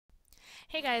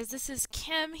Hey guys, this is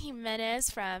Kim Jimenez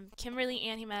from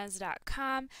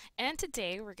KimberlyAnnJimenez.com, and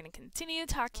today we're going to continue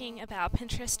talking about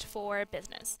Pinterest for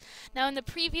business. Now, in the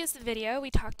previous video,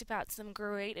 we talked about some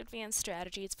great advanced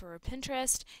strategies for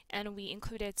Pinterest, and we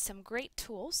included some great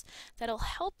tools that'll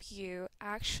help you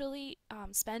actually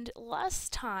spend less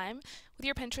time with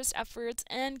your Pinterest efforts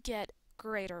and get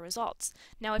greater results.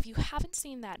 Now, if you haven't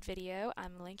seen that video,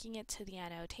 I'm linking it to the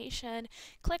annotation.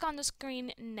 Click on the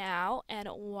screen now and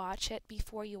watch it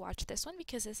before you watch this one,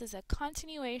 because this is a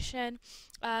continuation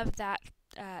of that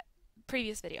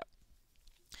previous video.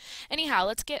 Anyhow,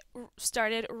 let's get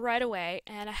started right away,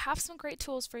 and I have some great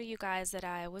tools for you guys that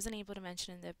I wasn't able to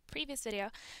mention in the previous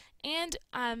video, and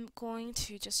I'm going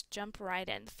to just jump right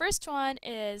in. The first one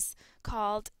is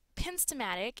called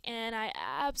Pinstamatic, and I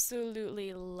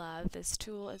absolutely love this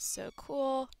tool. It's so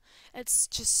cool. It's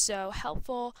just so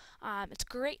helpful. It's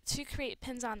great to create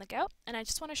pins on the go, and I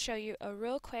just want to show you a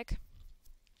real quick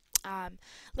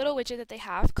little widget that they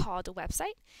have called a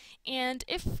website. And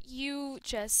if you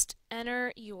just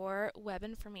enter your web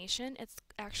information, it's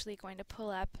actually going to pull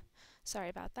up, sorry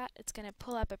about that, it's going to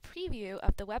pull up a preview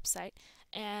of the website,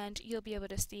 and you'll be able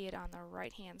to see it on the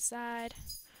right hand side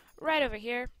right over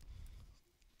here.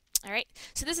 Alright,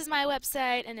 so this is my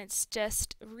website, and it's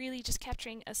just really just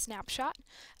capturing a snapshot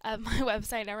of my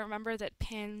website. Now remember that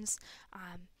pins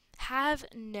have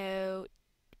no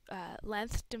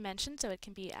length dimension, so it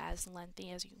can be as lengthy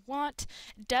as you want.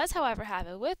 It does, however, have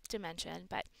a width dimension,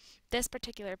 but this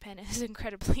particular pin is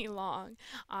incredibly long.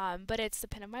 But it's the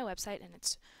pin of my website, and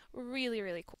it's really,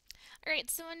 really cool. Alright,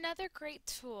 so another great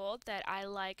tool that I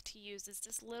like to use is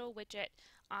this little widget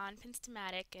on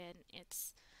Pinstamatic, and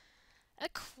it's a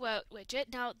quote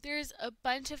widget. Now, there's a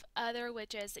bunch of other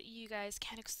widgets that you guys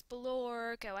can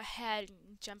explore. Go ahead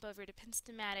and jump over to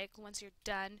Pinstamatic once you're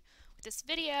done with this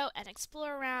video and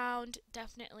explore around.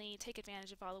 Definitely take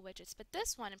advantage of all the widgets, but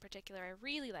this one in particular I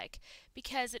really like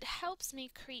because it helps me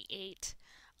create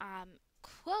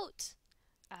quote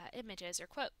images or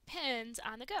quote pins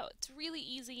on the go. It's really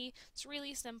easy. It's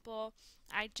really simple.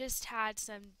 I just had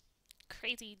some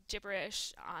crazy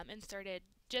gibberish inserted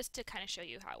just to kind of show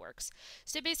you how it works.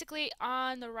 So basically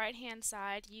on the right hand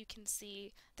side you can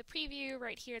see the preview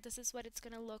right here. This is what it's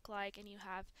going to look like, and you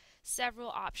have several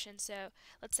options. So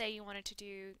let's say you wanted to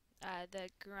do the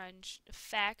grunge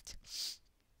effect.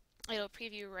 It'll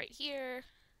preview right here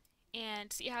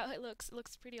and see how it looks. It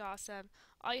looks pretty awesome.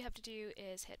 All you have to do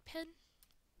is hit pin,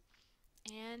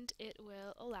 and it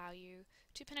will allow you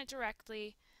to pin it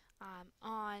directly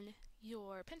on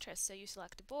your Pinterest. So you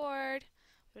select a board,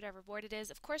 whatever board it is.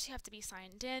 Of course you have to be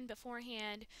signed in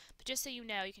beforehand, but just so you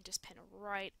know, you can just pin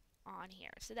right on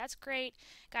here. So that's great.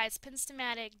 Guys,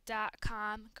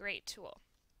 Pinstamatic.com, great tool.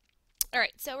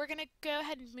 Alright, so we're going to go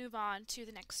ahead and move on to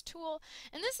the next tool,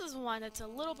 and this is one that's a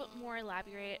little bit more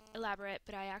elaborate,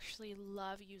 but I actually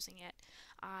love using it.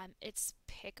 It's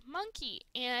PicMonkey,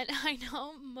 and I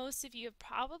know most of you have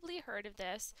probably heard of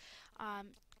this.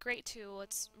 Great tool.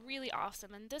 It's really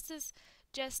awesome, and this is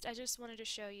just, I just wanted to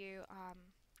show you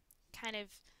kind of,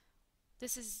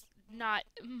 this is not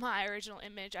my original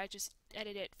image. I just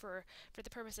edited it for the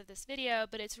purpose of this video,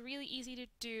 but it's really easy to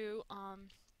do. I'm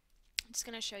just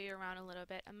going to show you around a little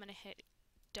bit. I'm going to hit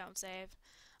don't save.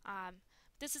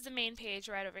 This is the main page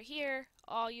right over here.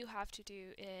 All you have to do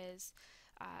is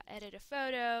edit a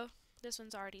photo. This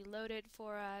one's already loaded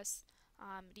for us.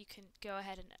 You can go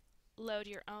ahead and load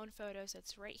your own photos.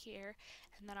 That's right here,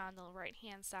 and then on the right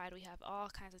hand side we have all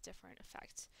kinds of different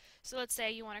effects. So let's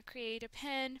say you want to create a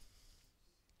pin,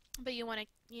 but you want to,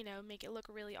 make it look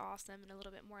really awesome and a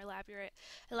little bit more elaborate.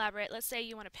 Let's say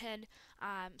you want to pin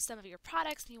some of your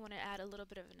products and you want to add a little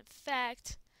bit of an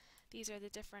effect. These are the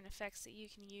different effects that you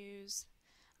can use.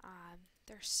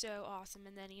 They're so awesome.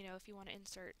 And then, if you want to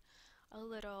insert a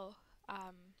little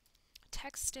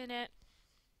text in it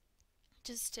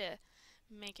just to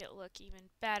make it look even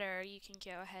better, you can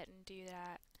go ahead and do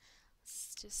that.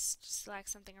 Let's just select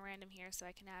something random here so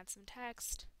I can add some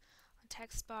text on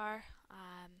text bar.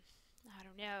 I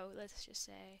don't know, let's just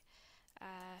say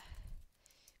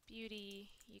beauty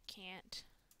you can't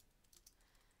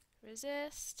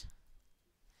resist.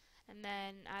 And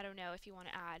then I don't know if you want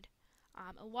to add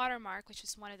a watermark, which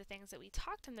is one of the things that we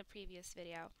talked in the previous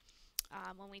video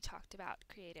when we talked about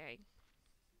creating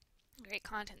great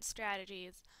content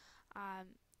strategies.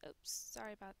 Oops,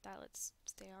 sorry about that. Let's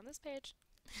stay on this page.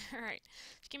 Alright,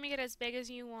 you can make it as big as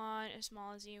you want, as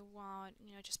small as you want,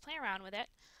 just play around with it.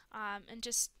 And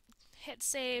just hit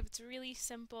save. It's really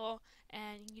simple,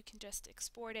 and you can just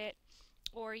export it,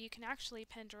 or you can actually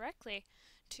pin directly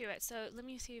to it. So let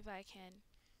me see if I can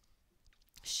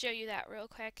show you that real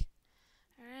quick.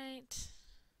 Alright,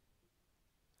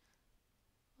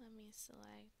 me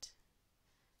select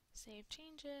Save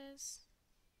Changes,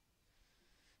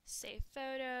 Save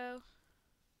Photo.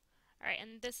 Alright,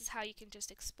 and this is how you can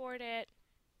just export it,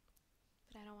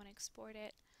 but I don't want to export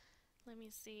it. Let me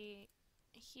see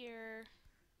here.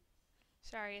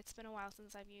 Sorry, it's been a while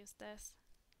since I've used this.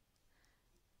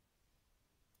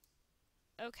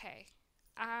 Okay.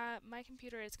 My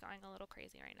computer is going a little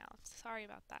crazy right now. Sorry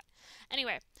about that.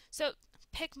 Anyway, so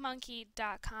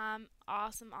PicMonkey.com,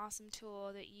 awesome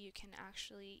tool that you can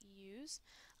actually use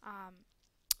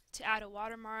to add a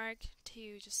watermark,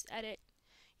 to just edit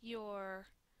your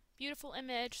beautiful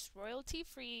image. It's royalty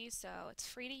free, so it's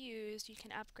free to use. You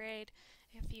can upgrade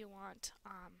if you want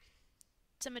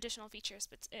some additional features,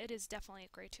 but it is definitely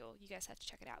a great tool. You guys have to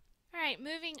check it out. Alright,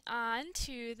 moving on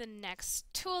to the next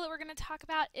tool that we're going to talk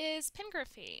about is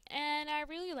Pingraphy. And I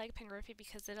really like Pingraphy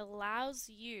because it allows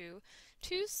you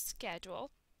to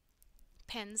schedule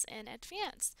pins in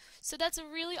advance. So that's a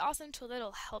really awesome tool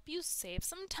that'll help you save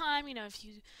some time. You know, if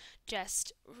you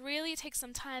just really take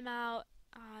some time out,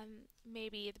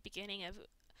 maybe at the beginning of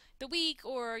the week,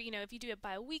 or you know, if you do it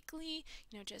bi-weekly,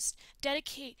 you know, just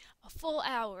dedicate a full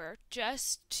hour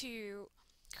just to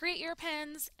create your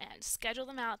pins and schedule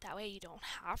them out. That way you don't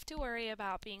have to worry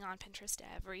about being on Pinterest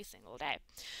every single day.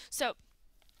 So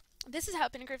this is how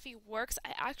Pingraphy works.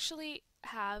 I actually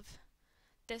have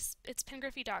this, it's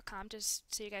pingraphy.com,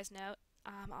 just so you guys know.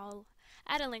 I'll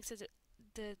add a link to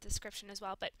the description as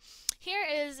well. But here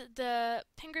is the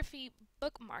Pingraphy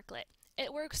bookmarklet.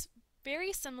 It works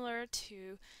very similar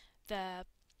to the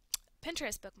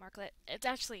Pinterest bookmarklet. It's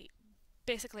actually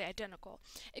basically identical,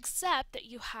 except that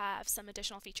you have some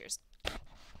additional features.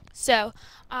 So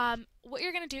what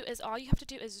you're going to do is, all you have to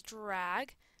do is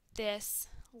drag this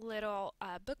little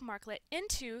bookmarklet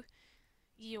into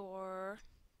your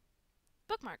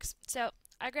bookmarks. So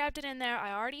I grabbed it in there.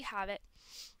 I already have it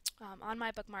on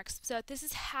my bookmarks. So this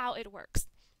is how it works.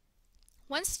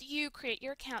 Once you create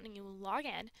your account and you log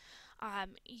in,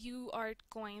 you are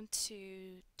going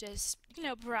to just, you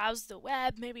know, browse the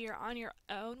web. Maybe you're on your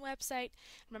own website.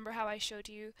 Remember how I showed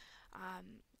you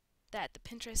that the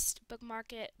Pinterest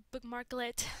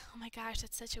bookmarklet, oh my gosh,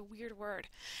 that's such a weird word.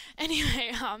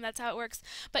 Anyway, that's how it works.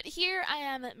 But here I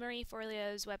am at Marie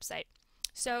Forleo's website.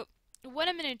 So what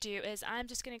I'm going to do is I'm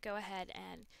just going to go ahead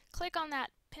and click on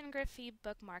that Pingraphy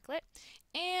bookmarklet,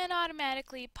 and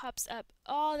automatically pops up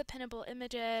all the pinnable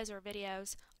images or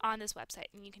videos on this website.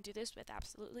 And you can do this with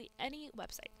absolutely any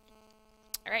website.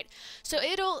 Alright, so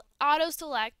it'll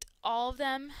auto-select all of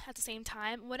them at the same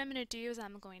time. What I'm going to do is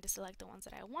I'm going to select the ones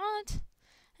that I want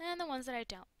and the ones that I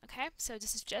don't. Okay, so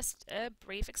this is just a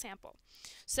brief example.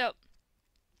 So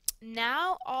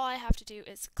now all I have to do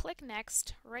is click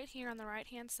next right here on the right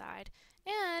hand side,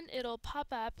 and it'll pop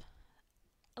up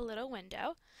a little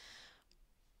window,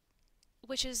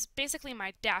 which is basically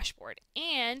my dashboard,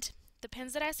 and the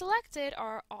pins that I selected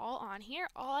are all on here.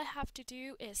 All I have to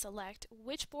do is select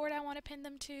which board I want to pin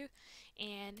them to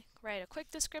and write a quick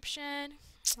description.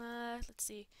 Let's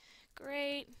see,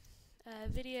 great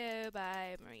video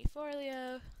by Marie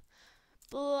Forleo,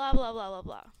 blah blah blah blah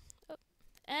blah. Oh,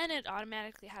 and it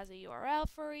automatically has a URL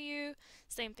for you.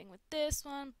 Same thing with this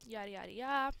one, yada yada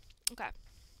yada. Okay.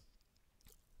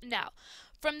 Now,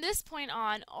 from this point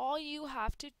on, all you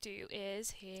have to do is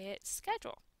hit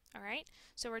schedule. Alright,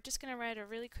 so we're just going to write a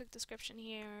really quick description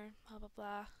here, blah blah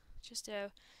blah, just so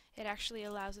it actually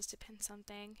allows us to pin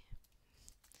something,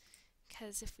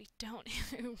 because if we don't,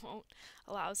 it won't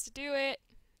allow us to do it.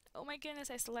 Oh my goodness,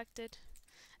 I selected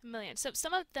a million. So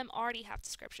some of them already have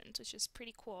descriptions, which is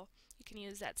pretty cool. You can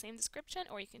use that same description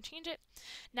or you can change it.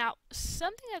 Now,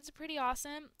 something that's pretty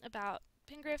awesome about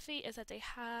Pingraphy is that they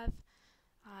have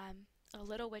a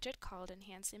little widget called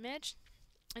Enhance Image.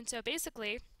 And so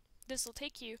basically, this will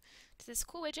take you to this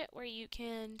cool widget where you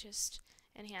can just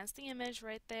enhance the image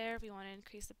right there. If you want to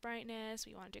increase the brightness,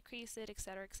 we want to decrease it,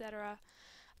 etc., etc.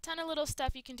 A ton of little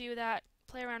stuff you can do with that.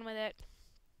 Play around with it.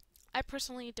 I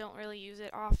personally don't really use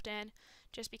it often,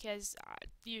 just because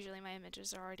usually my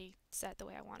images are already set the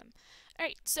way I want them.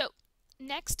 Alright, so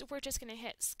next we're just going to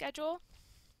hit schedule,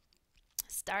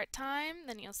 start time,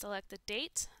 then you'll select the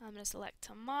date. I'm going to select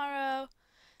tomorrow. It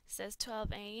says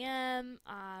 12 a.m.,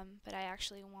 but I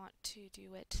actually want to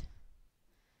do it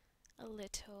a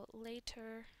little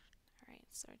later. Alright,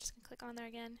 so I'm just going to click on there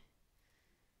again.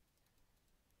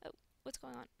 Oh, what's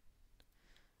going on?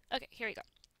 Okay, here we go.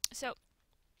 So,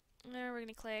 we're going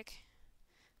to click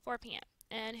 4 p.m.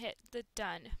 and hit the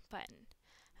done button.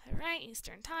 Alright,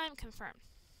 Eastern time, confirm.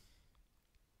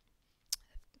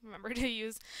 Remember to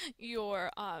use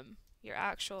your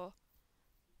actual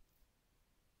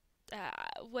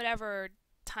whatever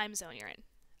time zone you're in.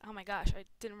 Oh my gosh, I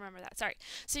didn't remember that. Sorry.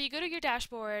 So you go to your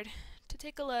dashboard to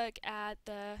take a look at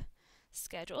the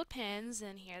scheduled pins,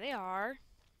 and here they are.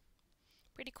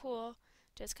 Pretty cool.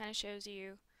 Just kind of shows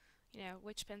you,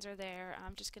 which pins are there.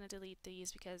 I'm just going to delete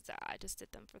these because I just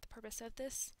did them for the purpose of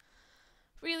this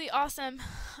really awesome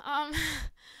um,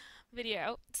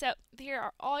 video. So here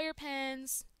are all your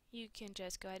pins. You can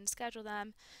just go ahead and schedule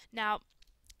them. Now,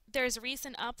 there's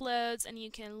recent uploads, and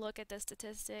you can look at the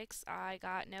statistics. I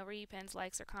got no repins,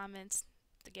 likes, or comments.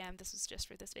 Again, this was just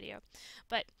for this video.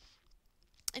 But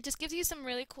it just gives you some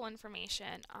really cool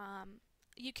information.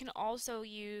 You can also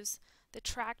use the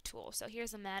track tool. So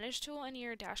here's the manage tool in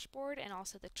your dashboard and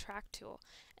also the track tool.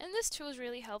 And this tool is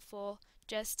really helpful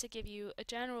just to give you a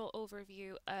general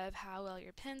overview of how well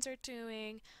your pins are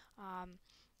doing.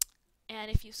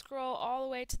 And if you scroll all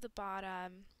the way to the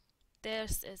bottom,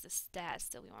 this is the stats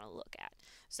that we want to look at.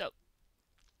 So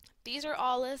these are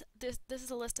all this is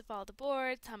a list of all the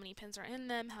boards, how many pins are in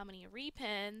them, how many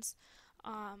repins,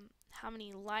 how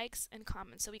many likes and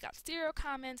comments. So we got 0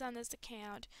 comments on this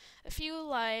account, a few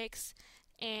likes,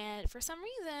 and for some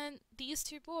reason these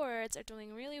 2 boards are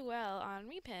doing really well on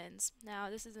repins. Now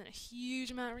this isn't a huge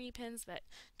amount of repins, but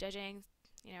judging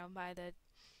by the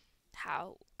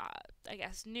how I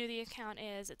guess new the account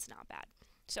is, it's not bad.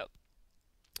 So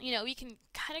we can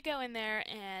kind of go in there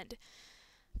and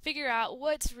figure out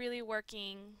what's really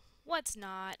working, what's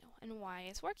not, and why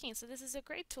it's working. So this is a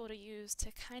great tool to use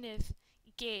to kind of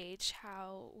gauge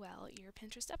how well your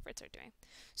Pinterest efforts are doing.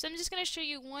 So I'm just going to show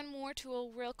you one more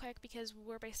tool real quick because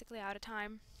we're basically out of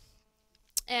time.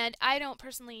 And I don't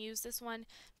personally use this one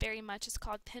very much. It's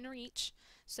called PinReach.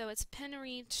 So it's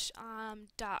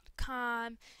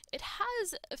pinreach.com. It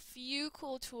has a few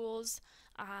cool tools.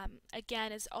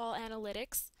 Again, it's all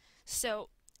analytics. So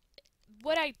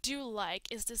what I do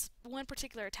like is this one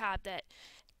particular tab that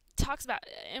talks about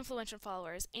influential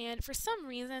followers, and for some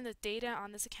reason the data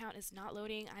on this account is not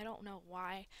loading. I don't know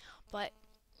why, but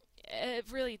it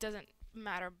really doesn't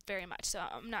matter very much, so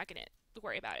I'm not going to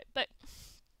worry about it. But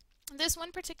this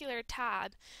one particular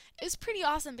tab is pretty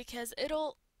awesome because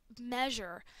it'll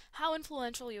measure how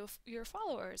influential your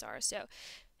followers are. So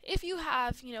if you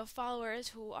have, followers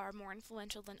who are more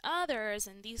influential than others,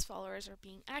 and these followers are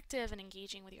being active and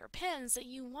engaging with your pins, that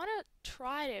you want to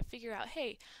try to figure out,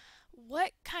 hey,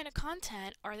 what kind of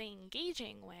content are they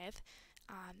engaging with?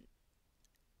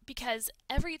 Because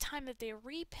every time that they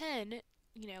repin,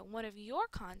 one of your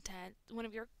content, one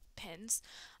of your pins,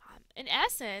 in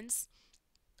essence,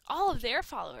 all of their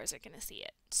followers are going to see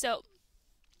it. So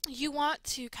you want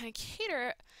to kind of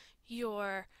cater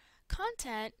your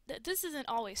content. This isn't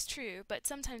always true, but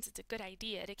sometimes it's a good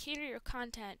idea to cater your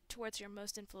content towards your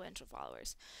most influential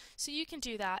followers. So you can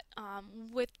do that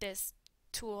with this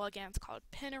tool. Again, it's called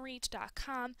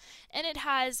pinreach.com, and it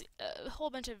has a whole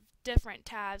bunch of different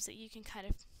tabs that you can kind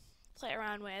of play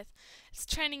around with. It's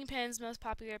trending pins, most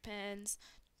popular pins,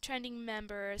 trending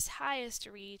members, highest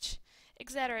reach,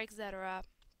 etc., etc.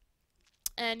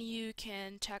 And you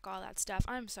can check all that stuff.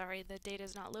 I'm sorry, the data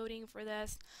is not loading for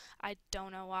this. I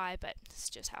don't know why, but it's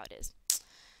just how it is.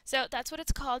 So that's what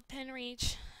it's called,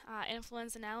 PinReach,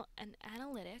 Influence and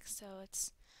Analytics. So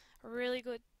it's a really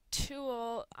good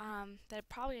tool that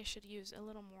probably I should use a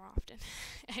little more often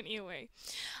anyway.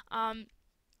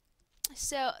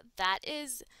 So that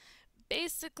is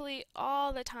basically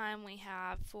all the time we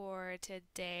have for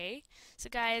today. So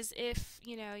guys, if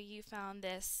you found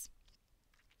this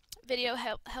video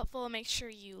helpful, make sure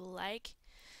you like,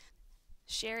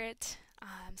 share it,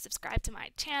 subscribe to my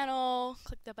channel,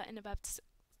 click the button above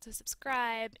to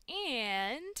subscribe,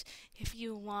 and if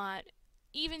you want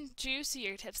even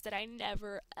juicier tips that I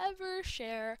never ever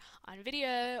share on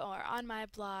video or on my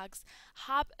blogs,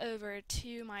 hop over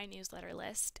to my newsletter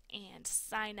list and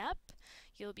sign up.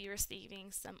 You'll be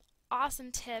receiving some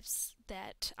awesome tips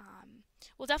that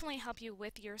will definitely help you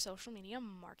with your social media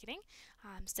marketing.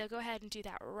 So go ahead and do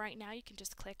that right now. You can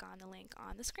just click on the link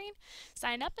on the screen,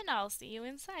 sign up, and I'll see you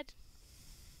inside.